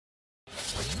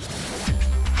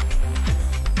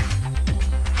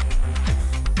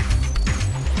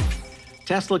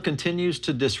Tesla continues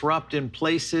to disrupt in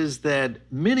places that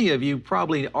many of you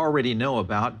probably already know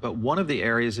about, but one of the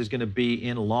areas is going to be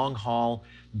in long haul,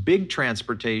 big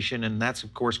transportation, and that's,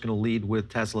 of course, going to lead with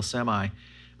Tesla Semi.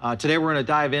 Today, we're going to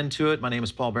dive into it. My name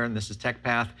is Paul Barron. This is Tech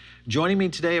Path. Joining me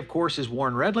today, of course, is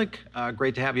Warren Redlich.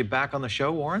 Great to have you back on the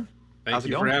show, Warren. Thank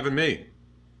you for having me.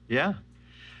 Yeah.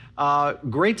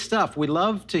 Great stuff. We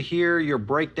love to hear your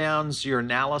breakdowns, your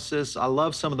analysis. I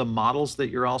love some of the models that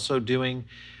you're also doing.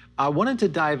 I wanted to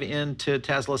dive into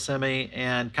Tesla Semi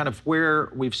and kind of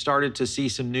where we've started to see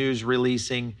some news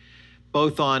releasing,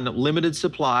 both on limited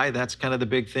supply. That's kind of the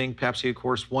big thing. Pepsi, of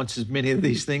course, wants as many of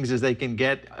these things as they can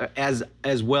get,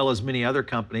 as well as many other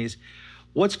companies.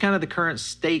 What's kind of the current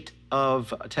state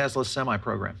of Tesla's Semi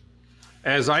program?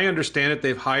 As I understand it,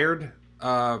 they've hired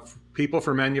people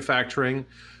for manufacturing.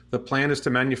 The plan is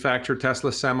to manufacture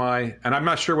Tesla Semi, and I'm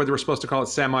not sure whether we're supposed to call it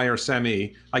Semi or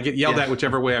Semi. I get yelled at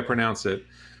whichever way I pronounce it.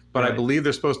 But right. I believe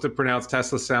they're supposed to pronounce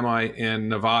Tesla Semi in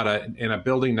Nevada in a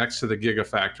building next to the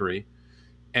Gigafactory.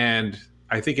 And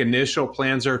I think initial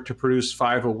plans are to produce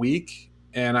 5 a week.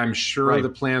 And I'm sure the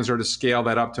plans are to scale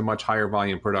that up to much higher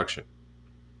volume production.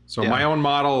 So my own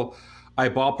model, I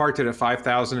ballparked it at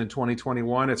 5,000 in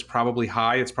 2021. It's probably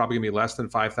high. It's probably going to be less than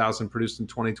 5,000 produced in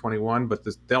 2021, but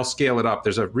they'll scale it up.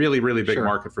 There's a really, really big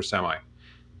market for Semi.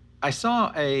 I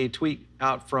saw a tweet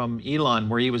out from Elon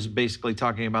where he was basically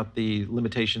talking about the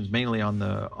limitations mainly on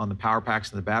the power packs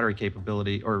and the battery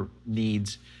capability or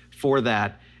needs for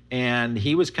that. And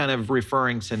he was kind of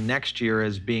referring to next year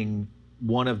as being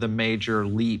one of the major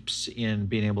leaps in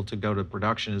being able to go to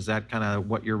production. Is that kind of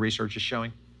what your research is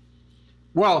showing?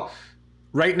 Well,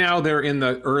 right now they're in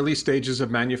the early stages of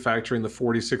manufacturing the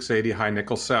 4680 high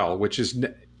nickel cell, which is,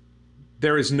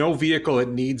 there is no vehicle that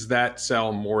needs that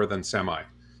cell more than Semi.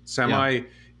 Semi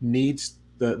needs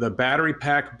the battery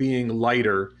pack being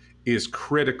lighter is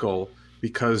critical,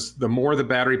 because the more the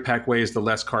battery pack weighs, the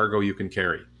less cargo you can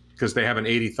carry, because they have an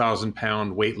 80,000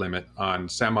 pound weight limit on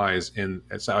semis in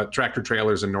tractor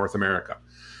trailers in North America.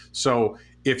 So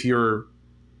if your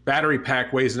battery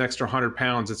pack weighs an extra 100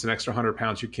 pounds, it's an extra 100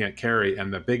 pounds you can't carry.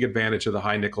 And the big advantage of the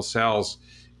high nickel cells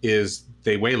is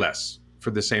they weigh less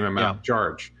for the same amount of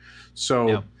charge.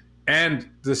 So and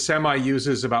the Semi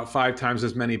uses about 5 times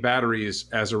as many batteries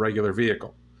as a regular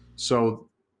vehicle. So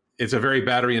it's a very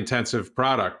battery intensive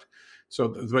product. So,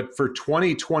 but for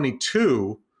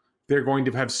 2022, they're going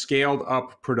to have scaled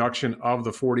up production of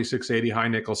the 4680 high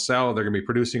nickel cell. They're going to be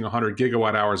producing 100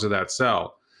 gigawatt hours of that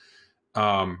cell. They're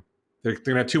going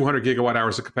to have 200 gigawatt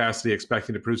hours of capacity,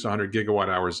 expecting to produce 100 gigawatt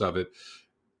hours of it.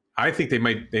 I think they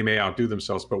may outdo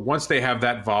themselves, but once they have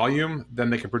that volume, then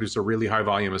they can produce a really high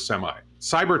volume of Semi.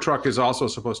 Cybertruck is also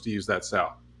supposed to use that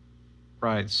cell.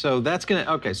 Right. So that's going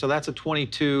to, okay, so that's a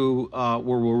 22 where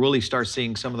we'll really start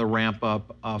seeing some of the ramp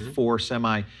up for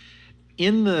Semi.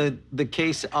 In the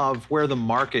case of where the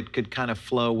market could kind of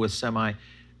flow with Semi,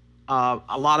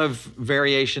 a lot of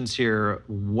variations here.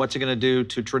 What's it going to do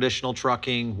to traditional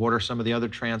trucking? What are some of the other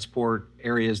transport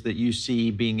areas that you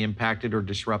see being impacted or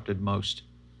disrupted most?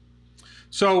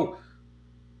 So,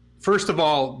 first of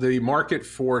all, the market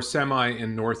for Semi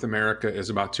in North America is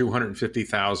about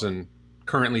 250,000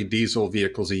 currently diesel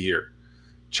vehicles a year.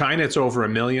 China, it's over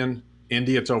 1 million.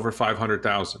 India, it's over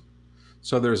 500,000.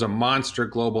 So there's a monster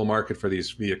global market for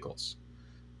these vehicles.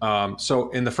 So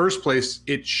in the first place,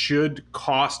 it should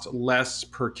cost less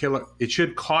per kilo. It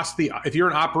should cost if you're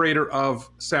an operator of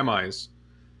semis,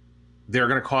 they're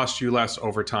going to cost you less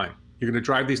over time. You're going to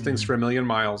drive these things for 1 million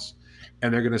miles,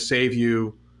 and they're going to save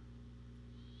you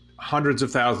hundreds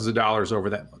of thousands of dollars over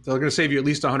that. They're going to save you at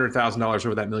least $100,000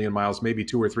 over that 1 million miles, maybe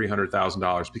 $200,000 or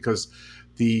 $300,000, because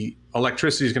the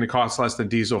electricity is going to cost less than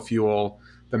diesel fuel.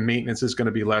 The maintenance is going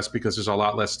to be less because there's a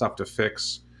lot less stuff to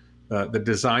fix. The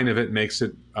design of it makes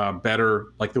it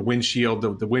better. Like the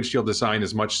windshield, the windshield design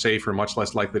is much safer, much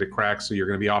less likely to crack. So you're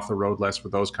going to be off the road less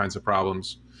with those kinds of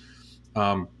problems.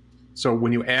 So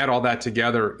when you add all that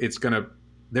together,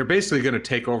 they're basically going to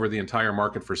take over the entire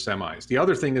market for semis. The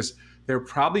other thing is they're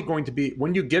probably going to be,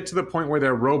 when you get to the point where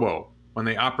they're when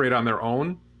they operate on their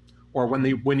own, or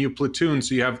when you platoon,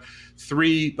 so you have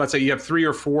 3, let's say you have 3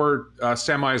 or 4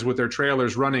 semis with their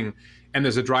trailers running, and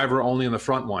there's a driver only in the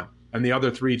front one, and the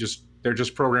other 3 they're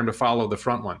just programmed to follow the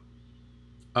front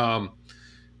one.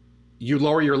 You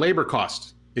lower your labor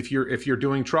cost. If you're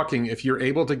doing trucking, if you're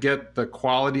able to get the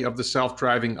quality of the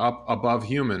self-driving up above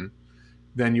human,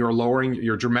 then you're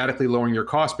dramatically lowering your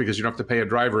cost, because you don't have to pay a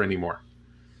driver anymore.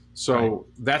 So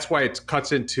that's why it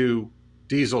cuts into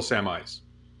diesel semis.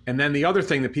 And then the other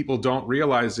thing that people don't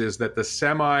realize is that the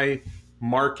semi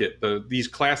market, these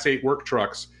Class 8 work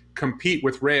trucks, compete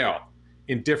with rail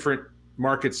in different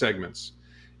market segments.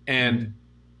 And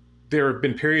there have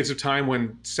been periods of time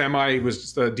when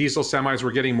the diesel semis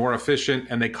were getting more efficient,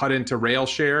 and they cut into rail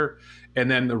share, and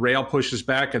then the rail pushes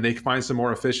back and they find some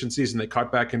more efficiencies and they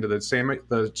cut back into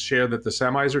the share that the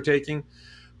semis are taking.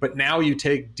 But now you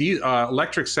take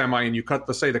electric semi and you cut,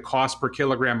 let's say, the cost per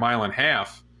kilogram mile in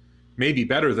half, maybe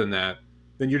better than that,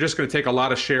 then you're just going to take a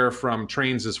lot of share from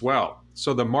trains as well.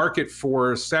 So the market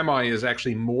for semi is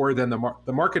actually more than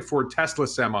the market for Tesla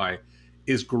semi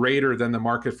is greater than the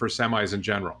market for semis in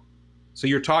general. So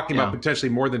you're talking about potentially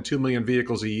more than 2 million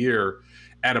vehicles a year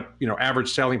at a average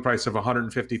selling price of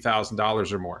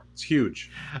 $150,000 or more. It's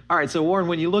huge. All right, so Warren,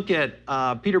 when you look at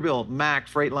Peterbilt, Mack,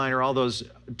 Freightliner, all those,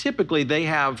 typically they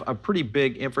have a pretty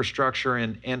big infrastructure,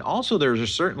 and also there's a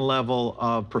certain level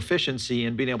of proficiency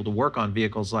in being able to work on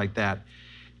vehicles like that.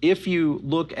 If you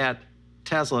look at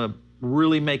Tesla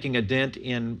really making a dent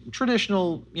in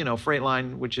traditional,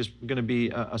 Freightliner, which is going to be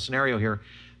a scenario here,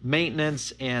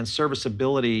 maintenance and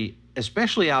serviceability,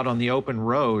 especially out on the open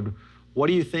road, what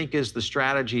do you think is the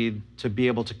strategy to be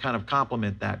able to kind of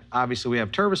complement that? Obviously, we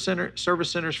have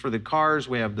service centers for the cars.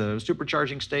 We have the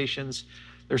supercharging stations.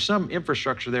 There's some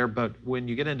infrastructure there, but when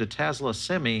you get into Tesla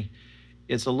Semi,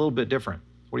 it's a little bit different.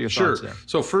 What are your thoughts there?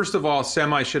 So first of all,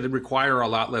 semi should require a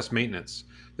lot less maintenance.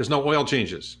 There's no oil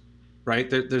changes, right?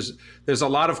 There's a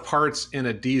lot of parts in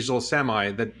a diesel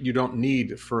semi that you don't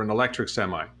need for an electric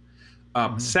semi.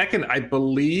 Second, I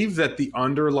believe that the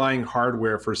underlying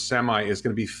hardware for semi is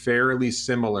going to be fairly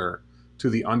similar to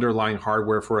the underlying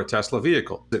hardware for a Tesla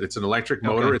vehicle. It's an electric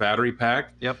motor, a battery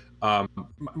pack. Yep.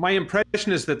 My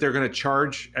impression is that they're going to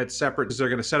charge at separate. They're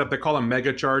going to set up. They call them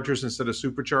mega chargers instead of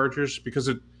superchargers because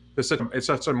it's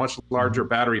such a much larger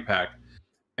battery pack.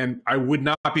 And I would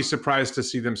not be surprised to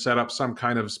see them set up some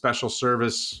kind of special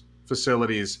service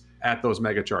facilities at those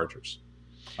mega chargers.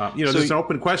 There's an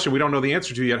open question we don't know the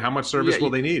answer to yet. How much service will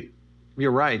they need?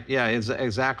 You're right. Yeah,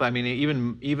 exactly. I mean,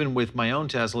 even with my own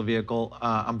Tesla vehicle,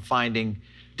 I'm finding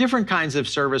different kinds of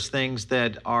service things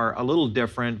that are a little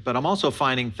different, but I'm also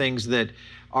finding things that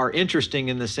are interesting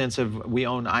in the sense of we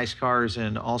own ICE cars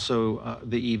and also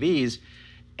the EVs,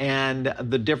 and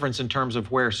the difference in terms of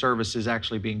where service is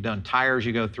actually being done. Tires,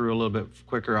 you go through a little bit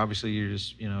quicker. Obviously,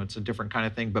 it's a different kind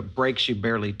of thing, but brakes you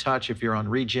barely touch if you're on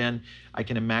regen. I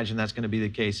can imagine that's going to be the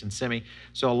case in semi.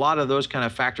 So a lot of those kind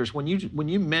of factors. When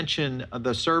you mention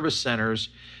the service centers,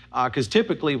 because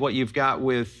typically what you've got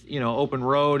with open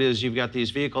road is you've got these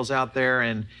vehicles out there,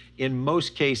 and in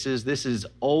most cases this is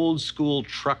old school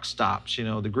truck stops.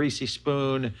 The greasy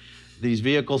spoon, these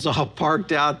vehicles all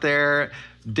parked out there.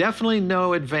 Definitely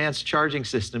no advanced charging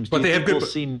systems. But they have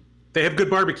good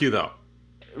barbecue though.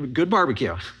 Good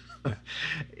barbecue.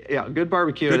 Yeah, good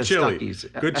barbecue at a Stuckey's.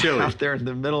 Good chili. Out there in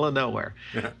the middle of nowhere.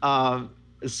 Yeah.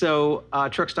 So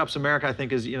Truck Stops America, I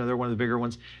think, is they're one of the bigger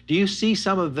ones. Do you see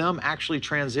some of them actually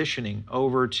transitioning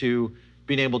over to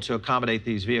being able to accommodate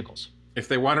these vehicles? If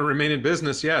they want to remain in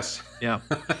business, yes. Yeah.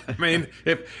 I mean,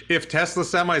 if Tesla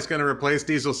Semi is going to replace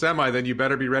diesel semi, then you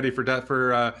better be ready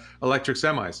for electric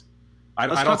semis.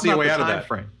 I don't see a way out of that.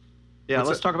 Frame. Yeah,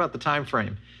 let's talk about the time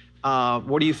frame.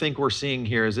 What do you think we're seeing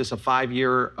here? Is this a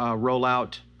 5-year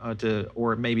rollout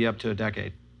or maybe up to a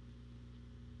decade?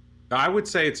 I would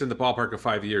say it's in the ballpark of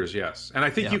 5 years, yes. And I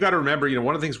think you got to remember,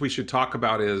 one of the things we should talk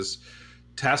about is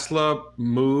Tesla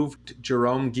moved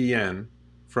Jerome Guillen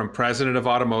from president of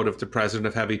automotive to president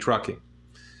of heavy trucking.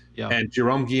 Yeah. And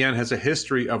Jerome Guillen has a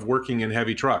history of working in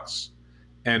heavy trucks.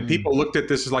 And people looked at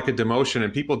this as like a demotion,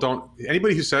 and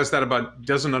anybody who says that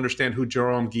doesn't understand who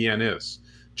Jerome Guillen is.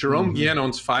 Jerome Guillen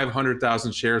owns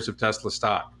 500,000 shares of Tesla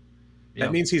stock.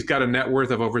 That means he's got a net worth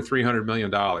of over $300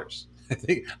 million.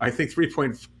 I think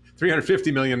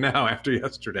 350 million now after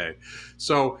yesterday.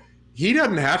 So he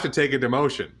doesn't have to take a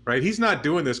demotion, right? He's not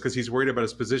doing this because he's worried about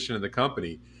his position in the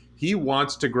company. He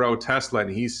wants to grow Tesla,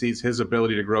 and he sees his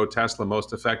ability to grow Tesla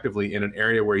most effectively in an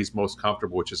area where he's most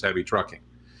comfortable, which is heavy trucking.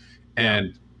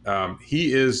 And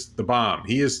he is the bomb.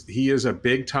 He is a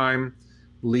big time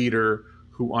leader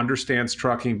who understands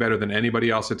trucking better than anybody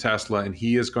else at Tesla, and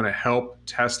he is going to help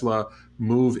Tesla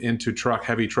move into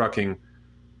heavy trucking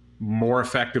more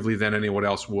effectively than anyone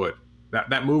else would.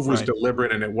 That move was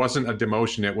deliberate, and it wasn't a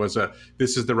demotion. It was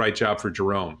this is the right job for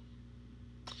Jerome.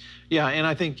 Yeah, and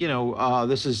I think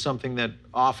this is something that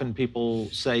often people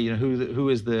say. Who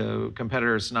is the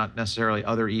competitor? It's not necessarily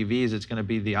other EVs. It's going to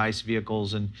be the ICE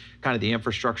vehicles and kind of the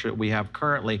infrastructure that we have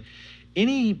currently.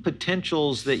 Any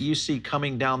potentials that you see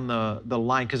coming down the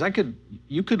line? Because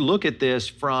you could look at this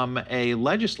from a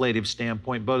legislative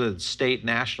standpoint, both at the state,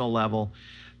 national level,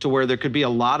 to where there could be a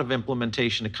lot of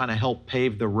implementation to kind of help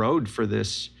pave the road for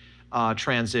this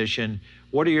transition.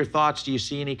 What are your thoughts? Do you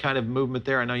see any kind of movement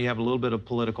there? I know you have a little bit of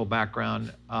political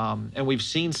background, and we've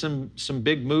seen some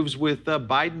big moves with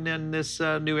Biden and this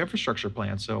new infrastructure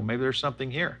plan. So maybe there's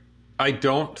something here. I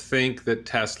don't think that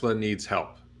Tesla needs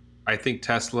help. I think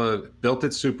Tesla built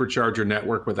its supercharger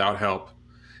network without help,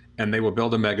 and they will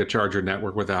build a megacharger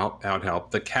network without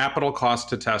help. The capital cost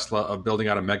to Tesla of building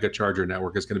out a megacharger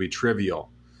network is going to be trivial.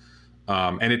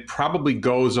 And it probably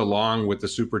goes along with the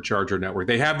supercharger network.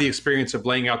 They have the experience of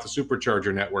laying out the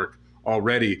supercharger network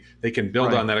already. They can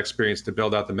build on that experience to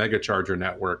build out the megacharger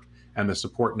network and the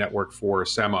support network for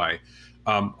semi.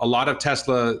 A lot of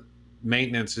Tesla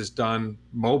maintenance is done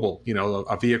mobile. You know,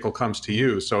 a vehicle comes to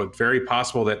you. So it's very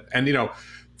possible that, and you know,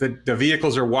 the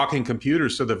vehicles are walking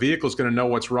computers. So the vehicle's going to know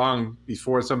what's wrong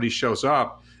before somebody shows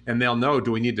up, and they'll know,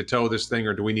 do we need to tow this thing,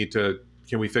 or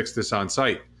can we fix this on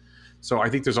site? So I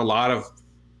think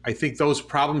I think those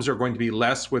problems are going to be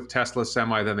less with Tesla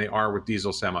Semi than they are with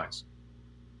diesel semis.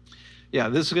 Yeah,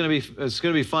 it's going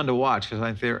to be fun to watch, because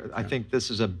I think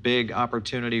this is a big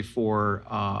opportunity for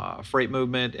freight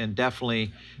movement, and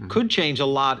definitely could change a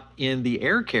lot in the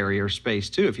air carrier space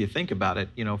too, if you think about it.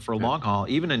 You know, for long haul,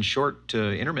 even in short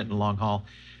to intermittent long haul,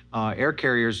 air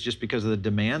carriers, just because of the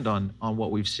demand on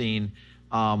what we've seen.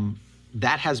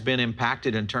 That has been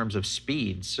impacted in terms of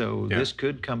speed. So this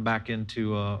could come back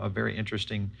into a very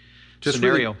interesting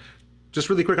scenario. Just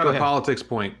really quick on the politics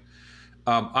point.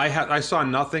 I saw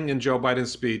nothing in Joe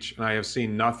Biden's speech, and I have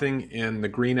seen nothing in the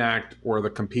Green Act or the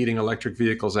Competing Electric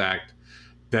Vehicles Act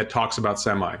that talks about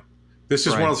semi. This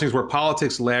is one of those things where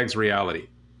politics lags reality.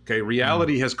 Okay,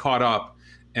 reality has caught up,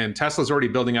 and Tesla's already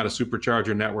building out a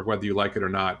supercharger network, whether you like it or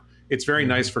not. It's very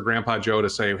nice for Grandpa Joe to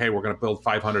say, hey, we're going to build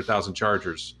 500,000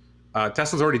 chargers.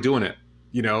 Tesla's already doing it.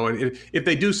 You know, if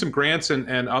they do some grants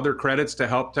and other credits to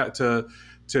help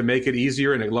to make it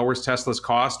easier, and it lowers Tesla's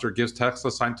cost or gives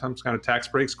Tesla some kind of tax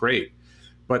breaks, great.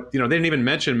 But you know, they didn't even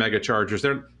mention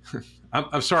megachargers.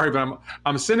 I'm sorry, but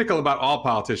I'm cynical about all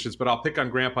politicians. But I'll pick on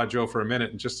Grandpa Joe for a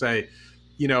minute and just say,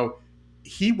 you know,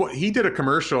 he did a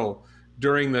commercial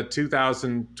during the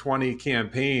 2020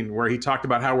 campaign where he talked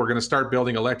about how we're going to start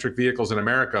building electric vehicles in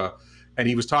America. And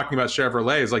he was talking about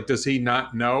Chevrolet. It's like, does he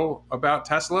not know about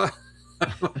Tesla?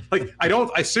 Like,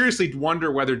 I seriously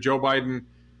wonder whether Joe Biden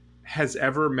has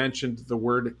ever mentioned the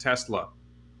word Tesla.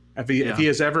 If he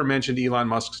has ever mentioned Elon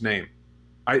Musk's name.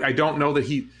 I don't know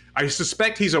that I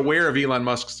suspect he's aware of Elon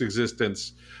Musk's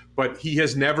existence, but he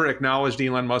has never acknowledged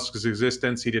Elon Musk's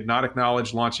existence. He did not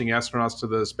acknowledge launching astronauts to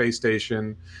the space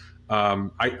station.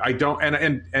 I don't,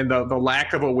 and the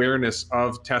lack of awareness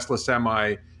of Tesla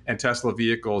Semi and Tesla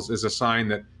vehicles is a sign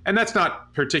that, and that's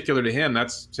not particular to him.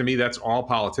 To me, that's all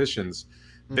politicians.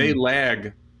 They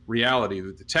lag reality.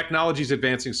 The technology is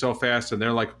advancing so fast, and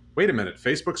they're like, wait a minute,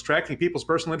 Facebook's tracking people's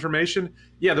personal information?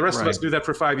 Yeah, the rest of us do that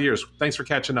for 5 years. Thanks for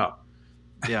catching up.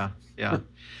 Yeah.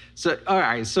 So, all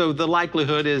right. So the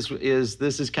likelihood is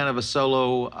this is kind of a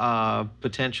solo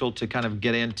potential to kind of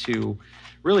get into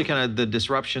really kind of the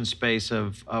disruption space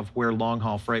of where long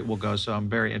haul freight will go. So I'm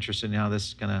very interested in how this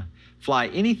is going to fly.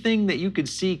 Anything that you could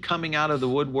see coming out of the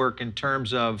woodwork in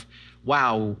terms of,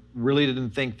 wow, really didn't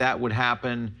think that would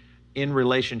happen in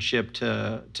relationship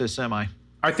to semi?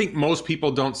 I think most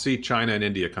people don't see China and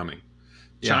India coming.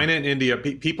 China and India,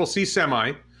 people see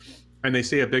semi, and they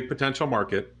see a big potential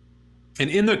market. And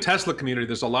in the Tesla community,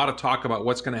 there's a lot of talk about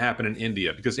what's going to happen in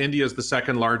India, because India is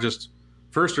the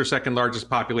first or second largest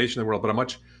population in the world, but a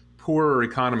much poorer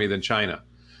economy than China.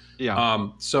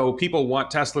 So people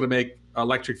want Tesla to make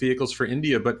electric vehicles for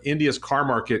India, but India's car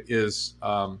market is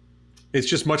it's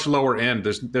just much lower end.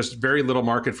 There's very little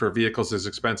market for vehicles as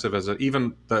expensive as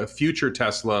even the future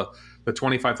Tesla, the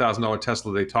 $25,000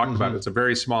 Tesla they talked about. It's a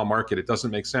very small market. It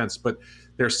doesn't make sense. But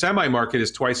their semi market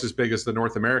is twice as big as the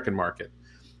North American market.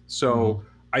 So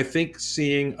I think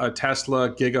seeing a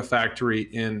Tesla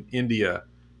gigafactory in India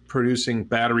producing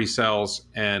battery cells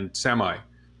and semi,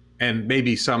 and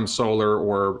maybe some solar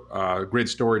or grid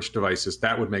storage devices,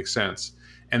 that would make sense.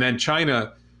 And then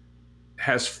China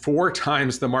has 4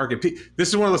 times the market. This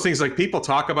is one of those things, like, people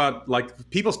talk about, like,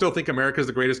 people still think America is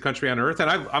the greatest country on earth, and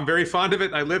I'm very fond of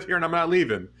it, and I live here, and I'm not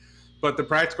leaving. But the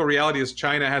practical reality is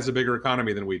China has a bigger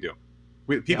economy than we do.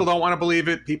 People don't want to believe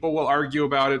it. People will argue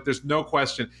about it. There's no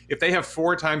question. If they have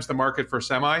 4 times the market for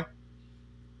semi,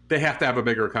 they have to have a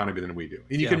bigger economy than we do.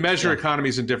 And you can measure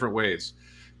economies in different ways.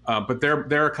 But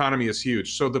their economy is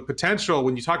huge. So the potential,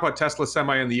 when you talk about Tesla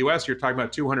Semi in the US, you're talking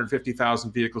about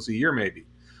 250,000 vehicles a year,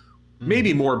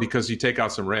 maybe more, because you take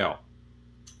out some rail.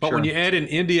 But when you add in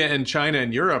India and China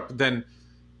and Europe, then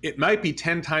it might be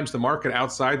 10 times the market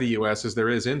outside the US as there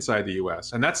is inside the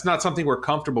US. And that's not something we're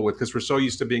comfortable with because we're so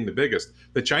used to being the biggest.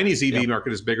 The Chinese EV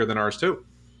market is bigger than ours too.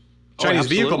 Chinese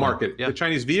vehicle market, the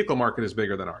Chinese vehicle market is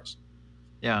bigger than ours.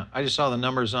 Yeah, I just saw the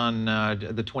numbers on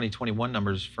the 2021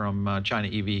 numbers from China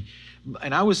EV,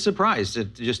 and I was surprised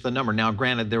at just the number. Now,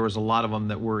 granted, there was a lot of them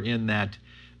that were in that,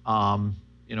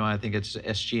 you know, I think it's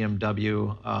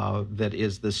SGMW that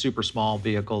is the super small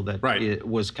vehicle that it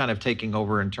was kind of taking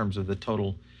over in terms of the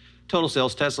total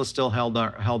sales. Tesla still held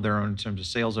their own in terms of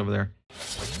sales over there.